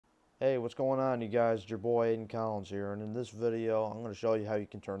Hey, what's going on, you guys? It's your boy Aiden Collins here, and in this video I'm going to show you how you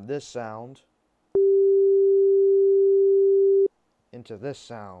can turn this sound into this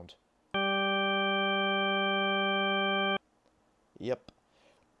sound. Yep,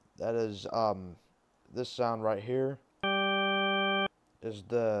 that is this sound right here is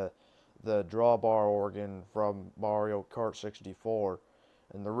the drawbar organ from Mario Kart 64,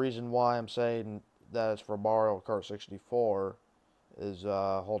 and the reason why I'm saying that it's for Mario Kart 64 is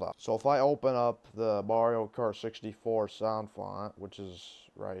hold up. So if I open up the Mario Kart 64 sound font, which is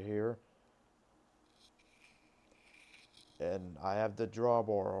right here, and I have the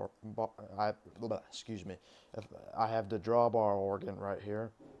drawbar, excuse me, if I have the drawbar organ right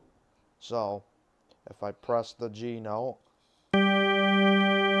here. So if I press the G note,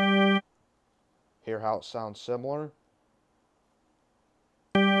 hear how it sounds similar?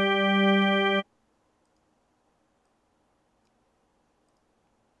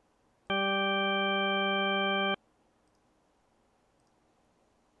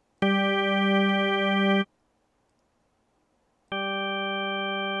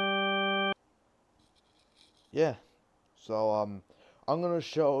 Yeah. So I'm gonna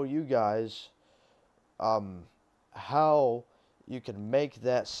show you guys how you can make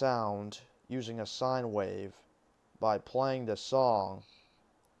that sound using a sine wave by playing the song,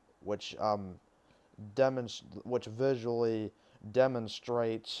 which which visually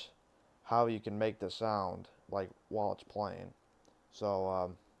demonstrates how you can make the sound like while it's playing.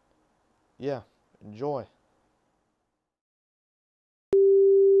 So yeah, enjoy.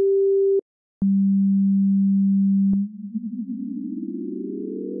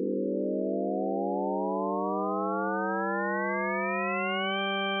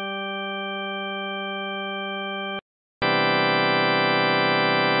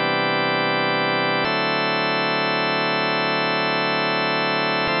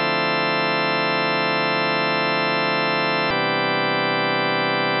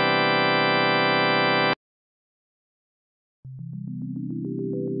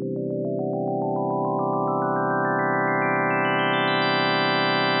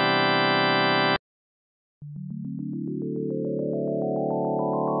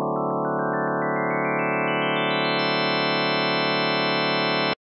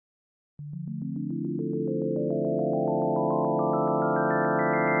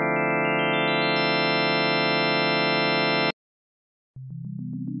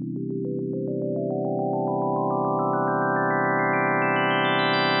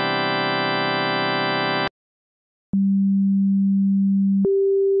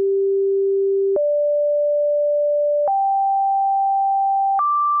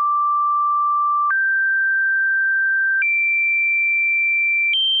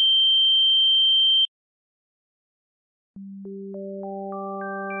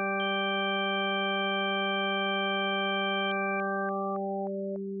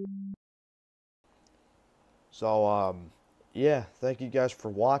 So yeah, thank you guys for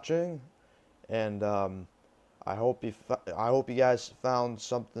watching, and I hope you guys found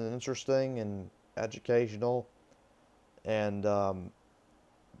something interesting and educational, and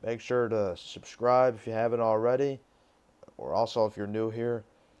make sure to subscribe if you haven't already, or also if you're new here,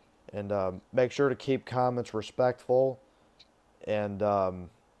 and make sure to keep comments respectful, and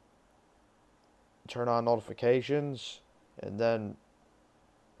turn on notifications, and then,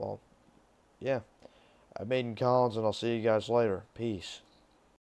 well, yeah. I'm Aiden Collins, and I'll see you guys later. Peace.